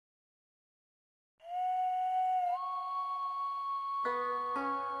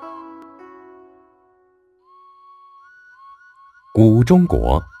古中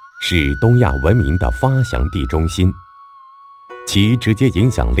国是东亚文明的发祥地中心，其直接影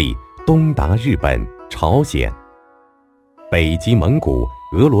响力东达日本、朝鲜，北及蒙古、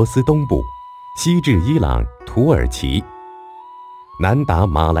俄罗斯东部，西至伊朗、土耳其，南达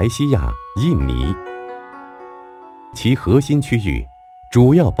马来西亚、印尼。其核心区域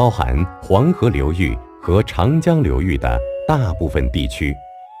主要包含黄河流域和长江流域的大部分地区。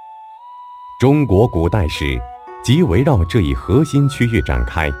中国古代史即围绕这一核心区域展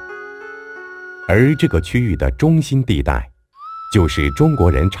开，而这个区域的中心地带，就是中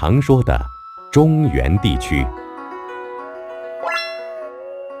国人常说的中原地区。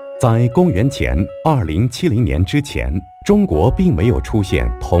在公元前2070年之前，中国并没有出现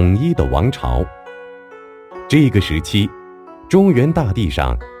统一的王朝。这个时期，中原大地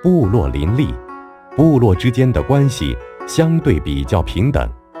上部落林立，部落之间的关系相对比较平等，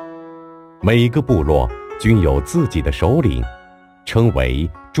每个部落均有自己的首领，称为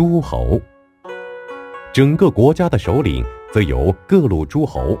诸侯。整个国家的首领则由各路诸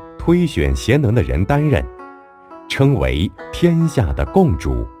侯推选贤能的人担任，称为天下的共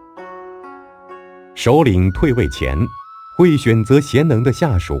主。首领退位前，会选择贤能的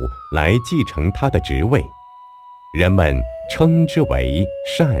下属来继承他的职位，人们称之为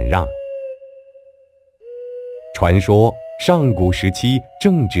禅让。传说上古时期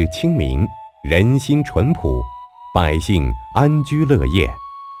政治清明，人心淳朴，百姓安居乐业，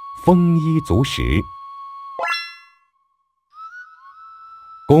丰衣足食。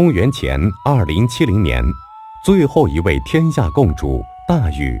公元前2070年，最后一位天下共主大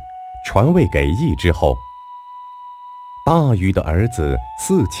禹传位给羿之后，大禹的儿子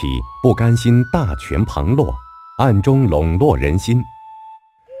四启不甘心大权旁落，暗中笼络人心，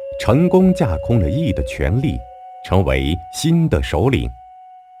成功架空了羿的权力，成为新的首领。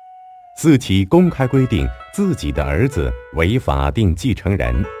四启公开规定自己的儿子为法定继承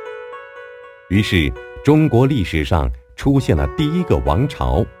人，于是中国历史上出现了第一个王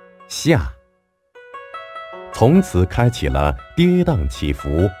朝夏，从此开启了跌宕起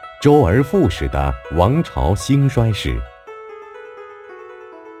伏、周而复始的王朝兴衰史。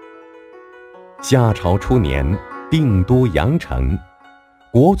夏朝初年，定都阳城，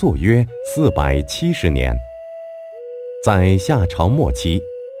国祚约470年。在夏朝末期，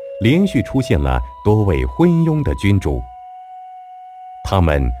连续出现了多位昏庸的君主，他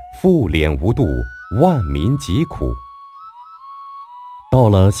们赋敛无度，万民疾苦。到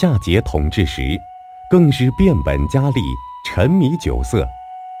了夏桀统治时，更是变本加厉，沉迷酒色，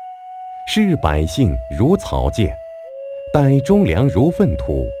视百姓如草芥，待忠良如粪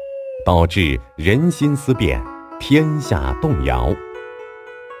土，导致人心思变，天下动摇。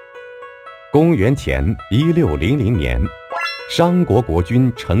公元前1600年，商国国君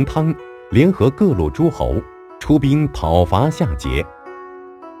成汤联合各路诸侯出兵讨伐夏桀，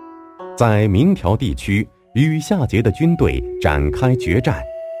在明条地区与夏桀的军队展开决战，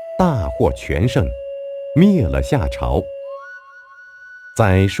大获全胜，灭了夏朝。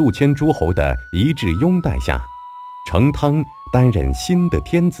在数千诸侯的一致拥戴下，成汤担任新的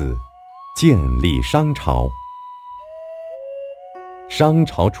天子，建立商朝。商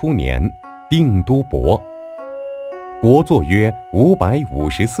朝初年，定都亳，国祚约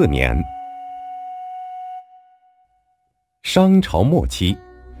554年。商朝末期，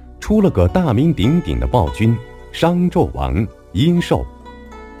出了个大名鼎鼎的暴君商纣王殷寿。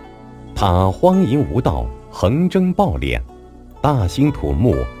他荒淫无道，横征暴敛，大兴土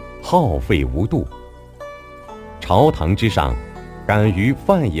木，耗费无度。朝堂之上，敢于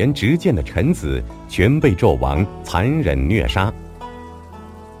犯言直谏的臣子全被纣王残忍虐杀，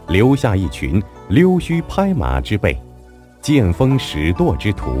留下一群溜须拍马之辈，见风使舵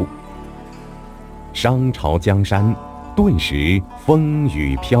之徒。商朝江山顿时风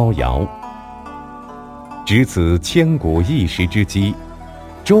雨飘摇。值此千古一时之机，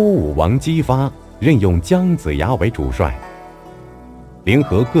周武王姬发任用姜子牙为主帅，联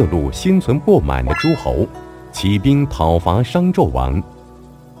合各路心存不满的诸侯，起兵讨伐商纣王。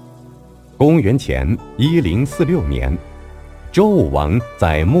公元前1046年，周武王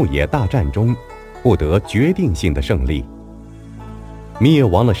在牧野大战中获得决定性的胜利，灭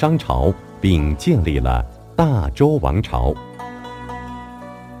亡了商朝，并建立了大周王朝。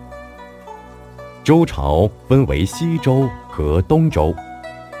周朝分为西周和东周。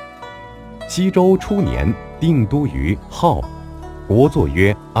西周初年，定都于镐，国祚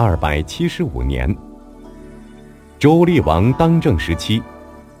约275年。周厉王当政时期，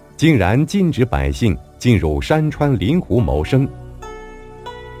竟然禁止百姓进入山川林湖谋生，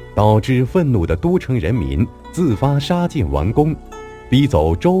导致愤怒的都城人民自发杀尽王宫，逼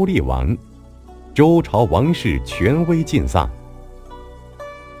走周厉王。周朝王室权威尽丧，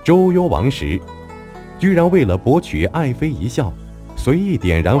周幽王时，居然为了博取爱妃一笑，随意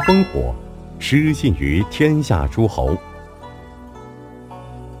点燃烽火，失信于天下诸侯。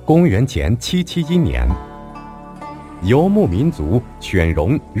公元前771年，游牧民族犬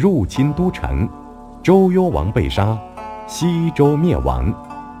戎入侵都城，周幽王被杀，西周灭亡。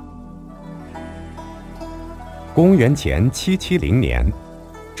公元前770年，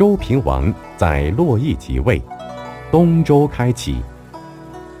周平王在洛邑即位，东周开启。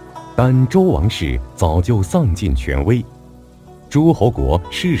但周王室早就丧尽权威，诸侯国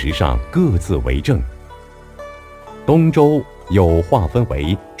事实上各自为政。东周又划分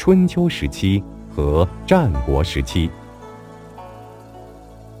为春秋时期和战国时期。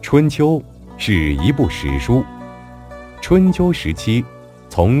春秋是一部史书，春秋时期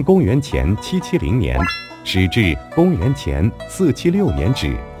从公元前770年始至公元前476年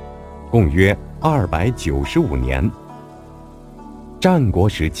止，共约295年。战国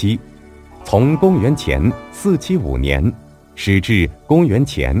时期从公元前475年始至公元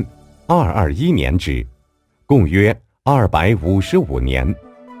前221年止，共约255年。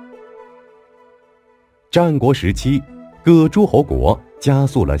战国时期，各诸侯国加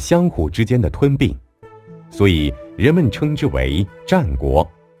速了相互之间的吞并，所以人们称之为战国。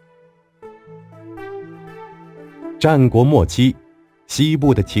战国末期，西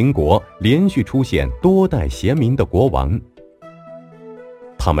部的秦国连续出现多代贤明的国王，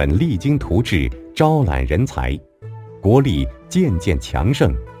他们励精图治，招揽人才，国力渐渐强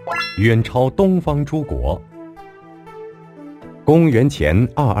盛，远超东方诸国。公元前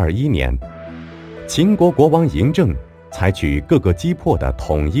221年，秦国国王嬴政采取各个击破的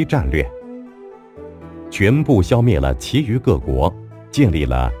统一战略，全部消灭了其余各国，建立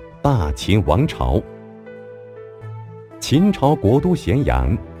了大秦王朝。秦朝国都咸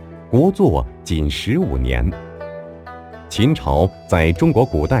阳，国祚仅15年。秦朝在中国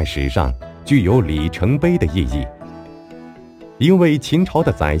古代史上具有里程碑的意义，因为秦朝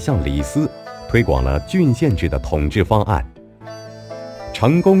的宰相李斯推广了郡县制的统治方案，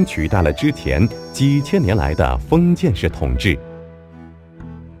成功取代了之前几千年来的封建式统治。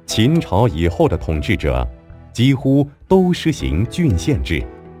秦朝以后的统治者几乎都实行郡县制。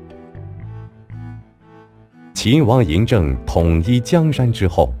秦王嬴政统一江山之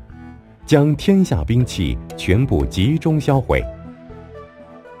后，将天下兵器全部集中销毁。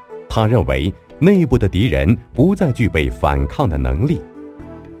他认为内部的敌人不再具备反抗的能力，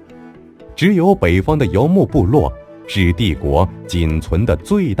只有北方的游牧部落是帝国仅存的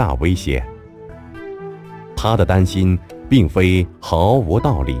最大威胁。他的担心并非毫无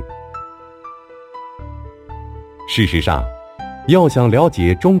道理。事实上，要想了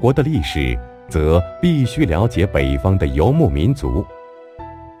解中国的历史，则必须了解北方的游牧民族。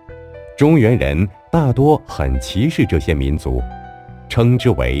中原人大多很歧视这些民族，称之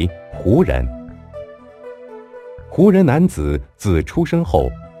为胡人。胡人男子自出生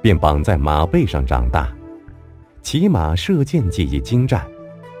后便绑在马背上长大，骑马射箭技艺精湛。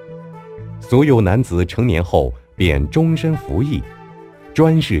所有男子成年后便终身服役，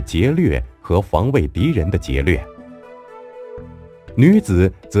专事劫掠和防卫敌人的劫掠。女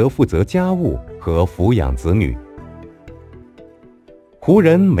子则负责家务和抚养子女。胡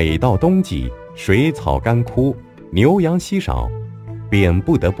人每到冬季，水草干枯，牛羊稀少，便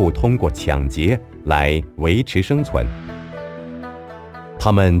不得不通过抢劫来维持生存。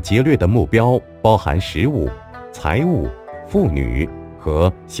他们劫掠的目标包含食物、财物、妇女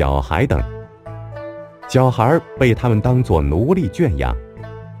和小孩等，小孩被他们当作奴隶圈养。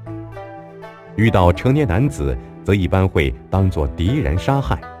遇到成年男子，则一般会当作敌人杀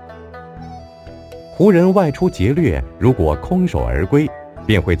害。胡人外出劫掠，如果空手而归，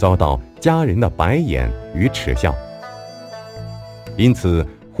便会遭到家人的白眼与耻笑。因此，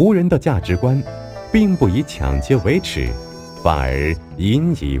胡人的价值观并不以抢劫为耻，反而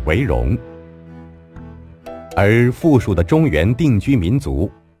引以为荣。而富庶的中原定居民族，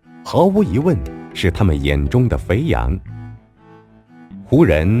毫无疑问是他们眼中的肥羊。胡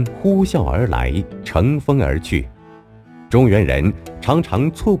人呼啸而来，乘风而去，中原人常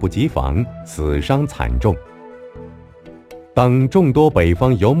常猝不及防，死伤惨重。当众多北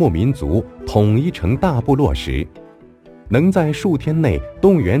方游牧民族统一成大部落时，能在数天内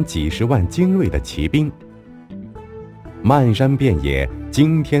动员几十万精锐的骑兵，漫山遍野，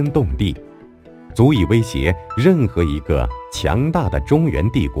惊天动地，足以威胁任何一个强大的中原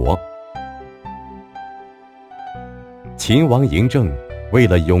帝国。秦王嬴政为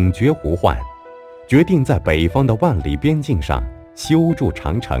了永绝胡患，决定在北方的万里边境上修筑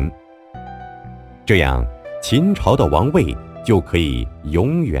长城，这样秦朝的王位就可以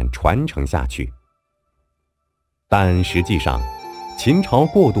永远传承下去。但实际上，秦朝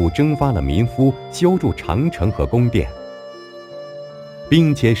过度征发了民夫修筑长城和宫殿，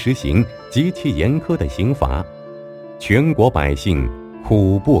并且实行极其严苛的刑罚，全国百姓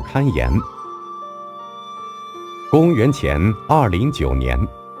苦不堪言。公元前209年，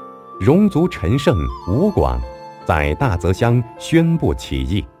戎族陈胜、吴广在大泽乡宣布起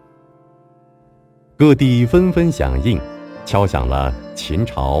义，各地纷纷响应，敲响了秦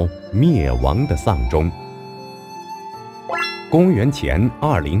朝灭亡的丧钟。公元前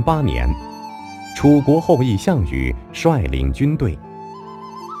208年，楚国后裔项羽率领军队，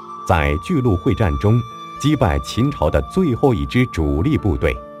在巨鹿会战中击败秦朝的最后一支主力部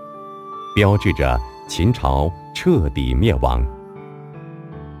队，标志着秦朝彻底灭亡。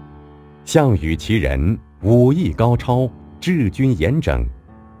项羽其人武艺高超，治军严整，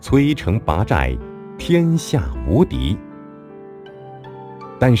摧城拔寨，天下无敌。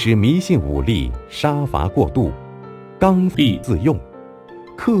但是迷信武力，杀伐过度，刚愎自用，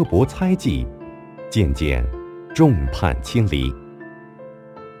刻薄猜忌，渐渐众叛亲离。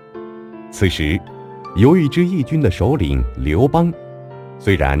此时，有一支义军的首领刘邦，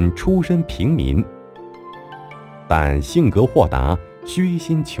虽然出身平民，但性格豁达，虚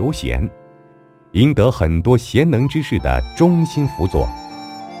心求贤，赢得很多贤能之士的忠心辅佐。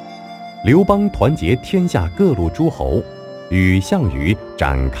刘邦团结天下各路诸侯，与项羽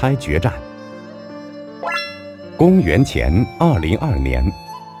展开决战。公元前202年，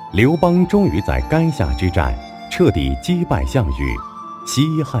刘邦终于在垓下之战彻底击败项羽，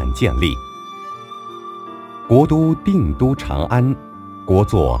西汉建立，国都定都长安，国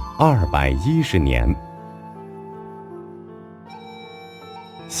祚210年。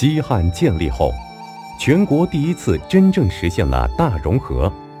西汉建立后，全国第一次真正实现了大融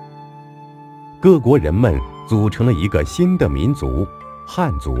合，各国人们组成了一个新的民族——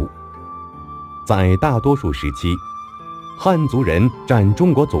汉族。在大多数时期，汉族人占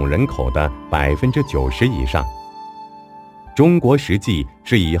中国总人口的90%以上。中国实际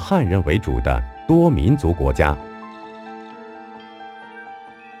是以汉人为主的多民族国家。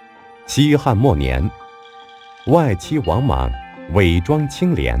西汉末年，外戚王莽伪装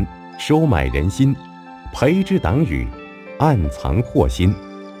清廉，收买人心，培植党羽，暗藏祸心。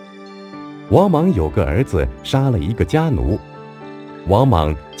王莽有个儿子杀了一个家奴，王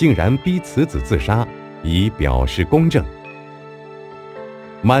莽竟然逼此子自杀，以表示公正。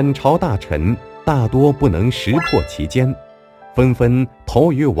满朝大臣大多不能识破其奸，纷纷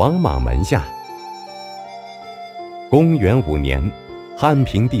投于王莽门下。公元5年，汉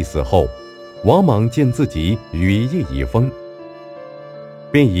平帝死后，王莽见自己羽翼已丰，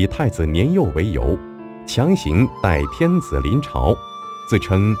便以太子年幼为由，强行带天子临朝，自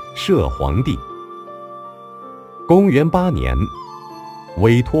称摄皇帝。公元8年，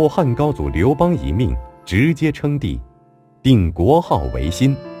委托汉高祖刘邦一命，直接称帝，定国号为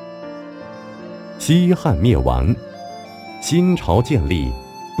新。西汉灭亡，新朝建立，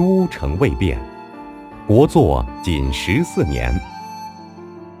都城未变，国祚仅14年。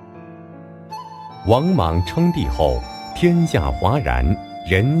王莽称帝后，天下哗然，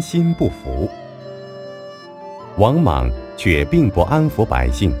人心不服。王莽却并不安抚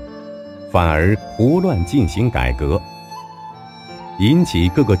百姓，反而胡乱进行改革，引起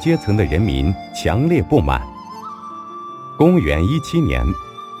各个阶层的人民强烈不满。公元17年，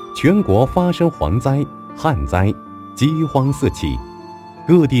全国发生蝗灾、旱灾，饥荒四起，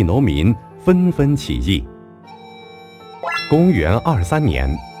各地农民纷纷起义。公元23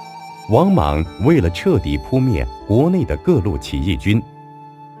年，王莽为了彻底扑灭国内的各路起义军，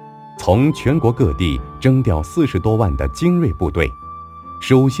从全国各地征调40多万的精锐部队，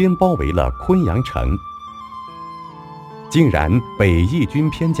首先包围了昆阳城，竟然被义军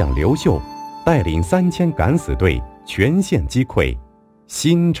偏将刘秀带领3000敢死队全线击溃，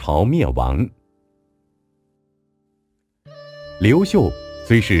新朝灭亡。刘秀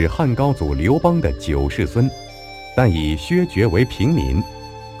虽是汉高祖刘邦的9世孙，但以削爵为平民。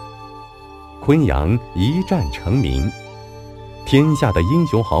昆阳一战成名，天下的英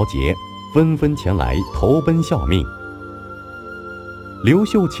雄豪杰纷纷前来投奔效命。刘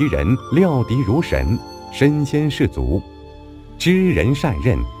秀其人料敌如神，身先士卒，知人善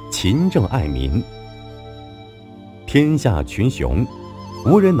任，勤政爱民。天下群雄，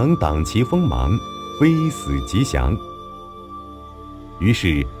无人能挡其锋芒，非死即降。于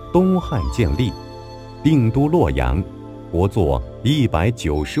是东汉建立，定都洛阳，国祚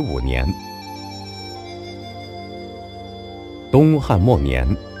195年。东汉末年，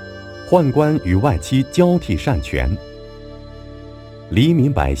宦官与外戚交替擅权，黎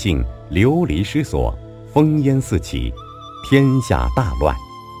民百姓流离失所，烽烟四起，天下大乱。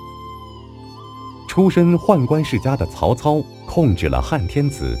出身宦官世家的曹操控制了汉天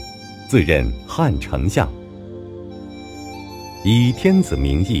子，自任汉丞相，以天子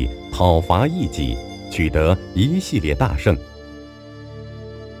名义讨伐异己，取得一系列大胜。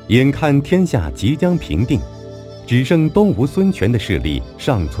眼看天下即将平定，只剩东吴孙权的势力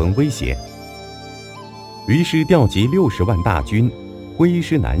尚存威胁，于是调集60万大军，挥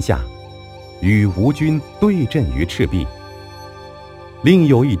师南下，与吴军对阵于赤壁。另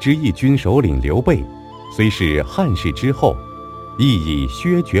有一支义军首领刘备，虽是汉室之后，亦以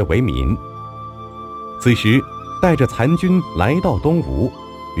削爵为名。此时带着残军来到东吴，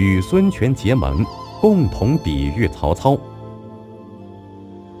与孙权结盟，共同抵御曹操。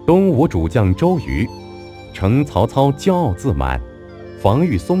东吴主将周瑜乘曹操骄傲自满、防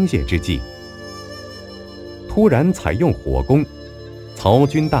御松懈之际，突然采用火攻，曹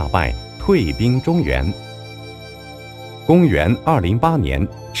军大败，退兵中原。公元208年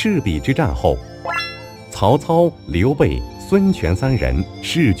赤壁之战后，曹操、刘备、孙权3人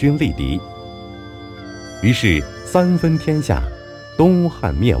势均力敌，于是三分天下，东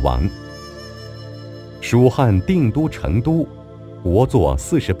汉灭亡。蜀汉定都成都，国祚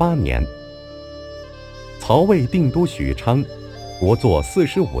48年。曹魏定都许昌，国祚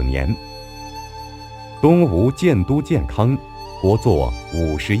45年。东吴建都建康，国祚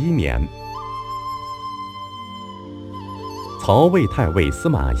51年。曹魏太尉司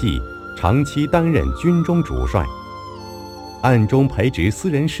马懿长期担任军中主帅，暗中培植私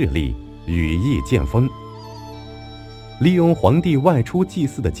人势力，羽翼渐丰，利用皇帝外出祭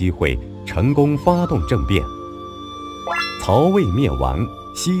祀的机会，成功发动政变。曹魏灭亡，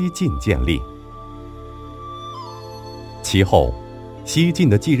西晋建立。其后，西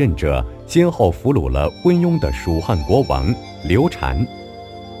晋的继任者先后俘虏了昏庸的蜀汉国王刘禅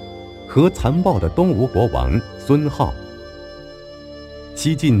和残暴的东吴国王孙皓。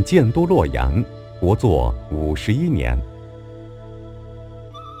西晋建都洛阳，国祚51年。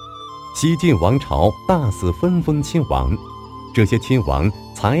西晋王朝大肆分封亲王，这些亲王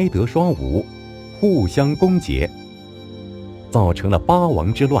才德双武，互相攻讦，造成了八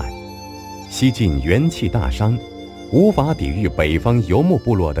王之乱。西晋元气大伤，无法抵御北方游牧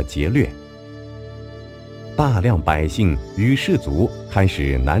部落的劫掠，大量百姓与士族开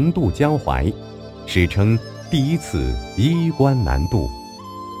始南渡江淮，史称第一次衣冠南渡。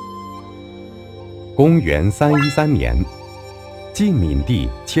公元313年，晋闵帝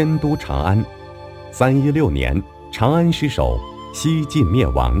迁都长安。316年，长安失守，西晋灭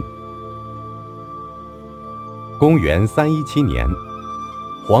亡。公元317年，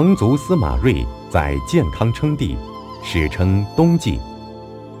皇族司马睿在建康称帝，史称东晋，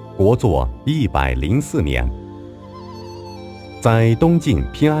国祚104年。在东晋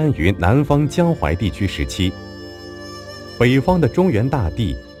偏安于南方江淮地区时期，北方的中原大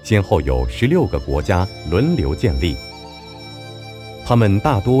地先后有16个国家轮流建立，他们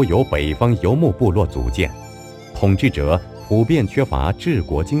大多由北方游牧部落组建，统治者普遍缺乏治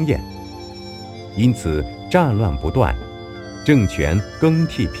国经验，因此战乱不断，政权更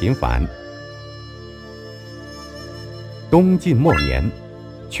替频繁。东晋末年，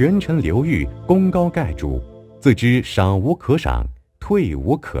权臣刘裕功高盖主，自知赏无可赏，退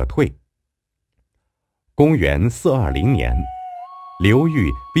无可退。公元420年，刘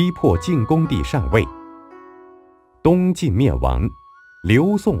裕逼迫晋恭帝禅位，东晋灭亡，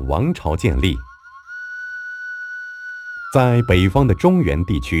刘宋王朝建立。在北方的中原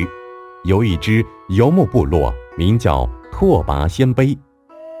地区，有一支游牧部落，名叫拓跋鲜卑。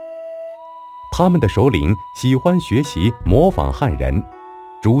他们的首领喜欢学习模仿汉人，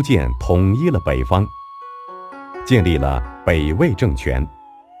逐渐统一了北方，建立了北魏政权。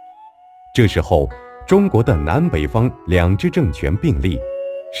这时候，中国的南北方两支政权并立，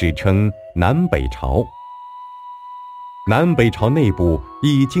史称南北朝。南北朝内部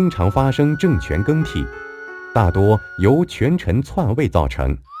亦经常发生政权更替，大多由权臣篡位造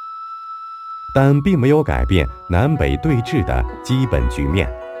成，但并没有改变南北对峙的基本局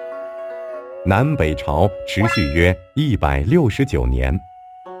面。南北朝持续约169年。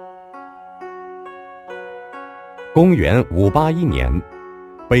公元581年，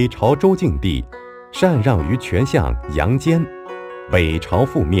北朝周敬帝禅让于权相杨坚，北朝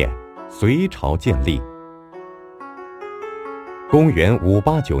覆灭，隋朝建立。公元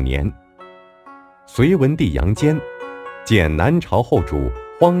589年，隋文帝杨坚见南朝后主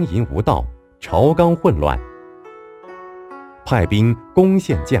荒淫无道，朝纲混乱，派兵攻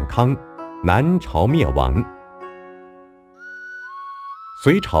陷建康，南朝灭亡。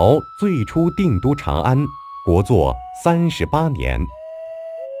隋朝最初定都长安，国祚38年。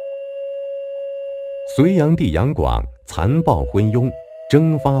隋炀帝杨广残暴昏庸，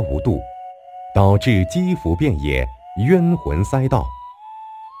征发无度，导致积腐遍野，冤魂塞道，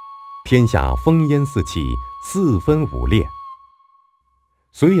天下烽烟四起，四分五裂。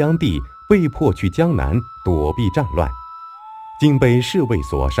隋炀帝被迫去江南躲避战乱，竟被侍卫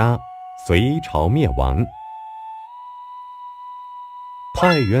所杀，隋朝灭亡。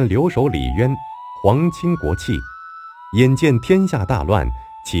太原留守李渊，皇亲国戚，眼见天下大乱，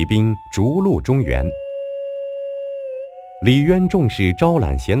起兵逐鹿中原。李渊重视招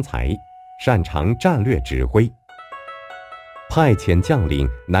揽贤才，擅长战略指挥，派遣将领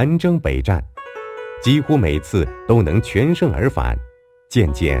南征北战，几乎每次都能全胜而返，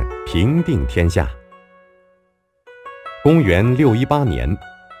渐渐平定天下。公元618年，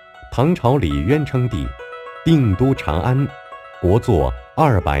唐朝李渊称帝，定都长安，国祚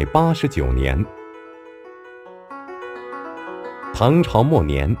289年。唐朝末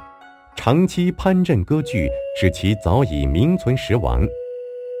年，长期藩镇割据使其早已名存实亡，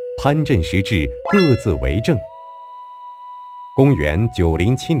藩镇实质各自为政。公元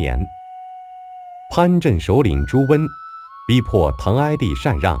907年，藩镇首领朱温逼迫唐哀帝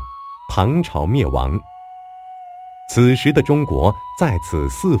禅让，唐朝灭亡。此时的中国再次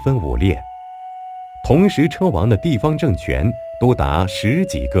四分五裂，同时称王的地方政权多达10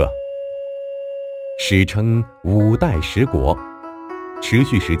几个，史称五代十国，持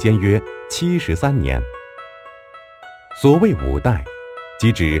续时间约73年。所谓五代，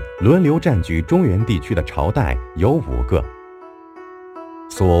即指轮流占据中原地区的朝代有5个；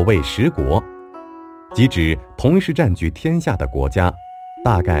所谓十国，即指同时占据天下的国家，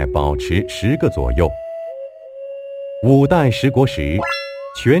大概保持10个左右。五代十国时，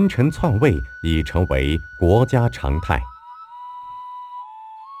权臣篡位已成为国家常态。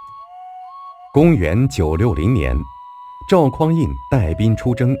公元960年，赵匡胤带兵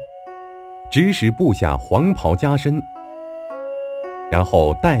出征，指使部下黄袍加身，然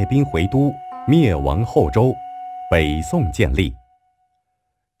后带兵回都，灭亡后周，北宋建立。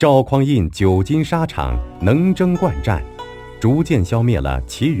赵匡胤久经沙场，能征惯战，逐渐消灭了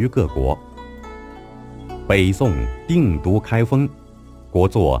其余各国。北宋定都开封，国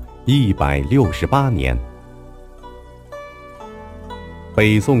祚168年。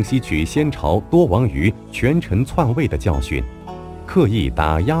北宋吸取先朝多亡于权臣篡位的教训，刻意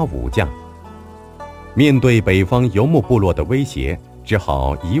打压武将。面对北方游牧部落的威胁，只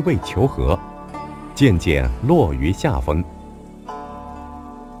好一味求和，渐渐落于下风。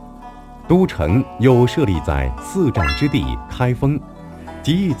都城又设立在4战之地开封，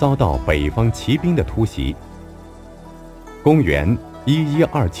极易遭到北方骑兵的突袭。公元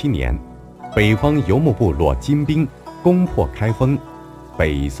1127年，北方游牧部落金兵攻破开封，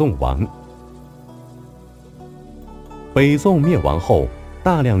北宋亡。北宋灭亡后，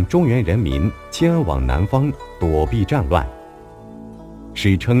大量中原人民迁往南方躲避战乱，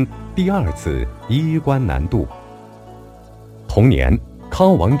史称第2次衣冠南渡。同年，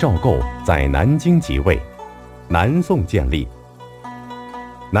康王赵构在南京即位，南宋建立。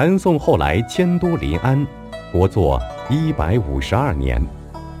南宋后来迁都临安，国祚152年。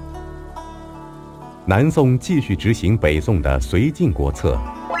南宋继续执行北宋的绥靖国策，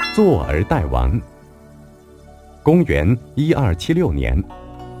坐而待亡。公元1276年，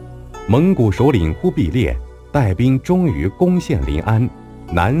蒙古首领忽必烈带兵终于攻陷临安，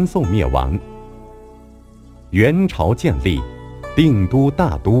南宋灭亡。元朝建立，定都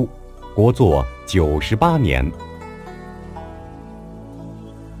大都，国祚98年。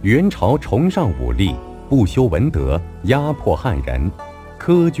元朝崇尚武力，不修文德，压迫汉人，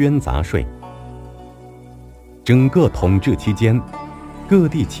苛捐杂税。整个统治期间，各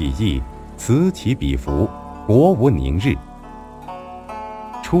地起义此起彼伏，国无宁日。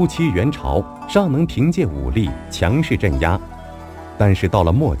初期元朝尚能凭借武力强势镇压，但是到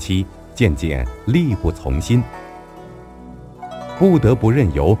了末期，渐渐力不从心，不得不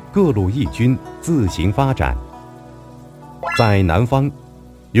任由各路义军自行发展。在南方，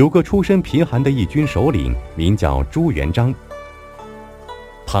有个出身贫寒的义军首领，名叫朱元璋。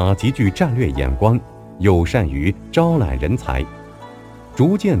他极具战略眼光，又善于招揽人才，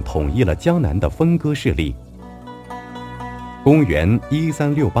逐渐统一了江南的分割势力。公元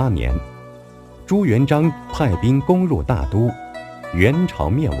1368年，朱元璋派兵攻入大都，元朝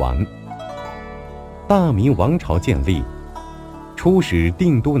灭亡。大明王朝建立，出使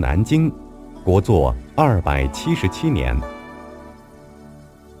定都南京，国祚277年。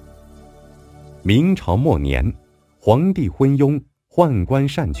明朝末年，皇帝昏庸，宦官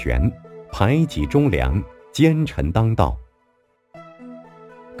擅权，排挤忠良，奸臣当道，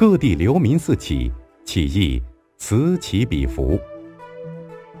各地流民四起，起义此起彼伏。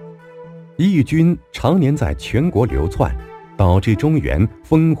义军常年在全国流窜，导致中原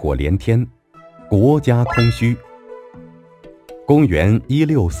烽火连天，国家空虚。公元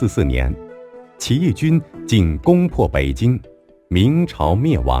1644年，起义军竟攻破北京，明朝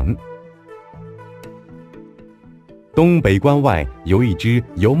灭亡。东北关外有一支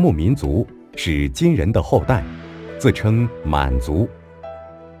游牧民族，是金人的后代，自称满族，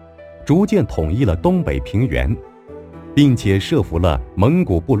逐渐统一了东北平原，并且设伏了蒙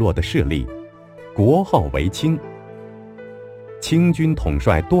古部落的势力，国号为清。清军统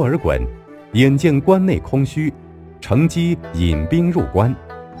帅多尔衮眼见关内空虚，乘机引兵入关，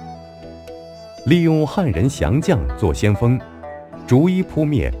利用汉人降将做先锋，逐一扑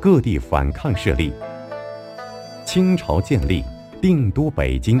灭各地反抗势力。清朝建立，定都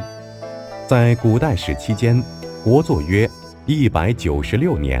北京，在古代史期间，国祚约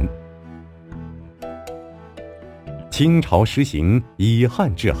196年。清朝实行以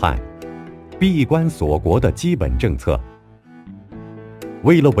汉治汉、闭关锁国的基本政策。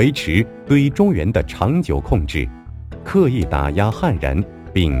为了维持对中原的长久控制，刻意打压汉人，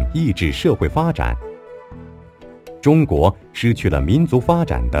并抑制社会发展。中国失去了民族发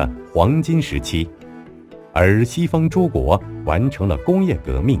展的黄金时期，而西方诸国完成了工业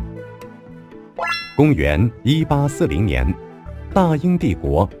革命。公元1840年，大英帝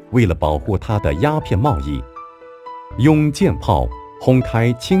国为了保护它的鸦片贸易，用舰炮轰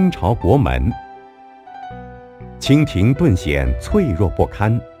开清朝国门，清廷顿显脆弱不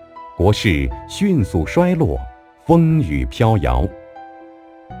堪，国势迅速衰落，风雨飘摇。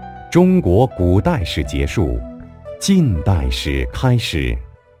中国古代史结束，近代史开始。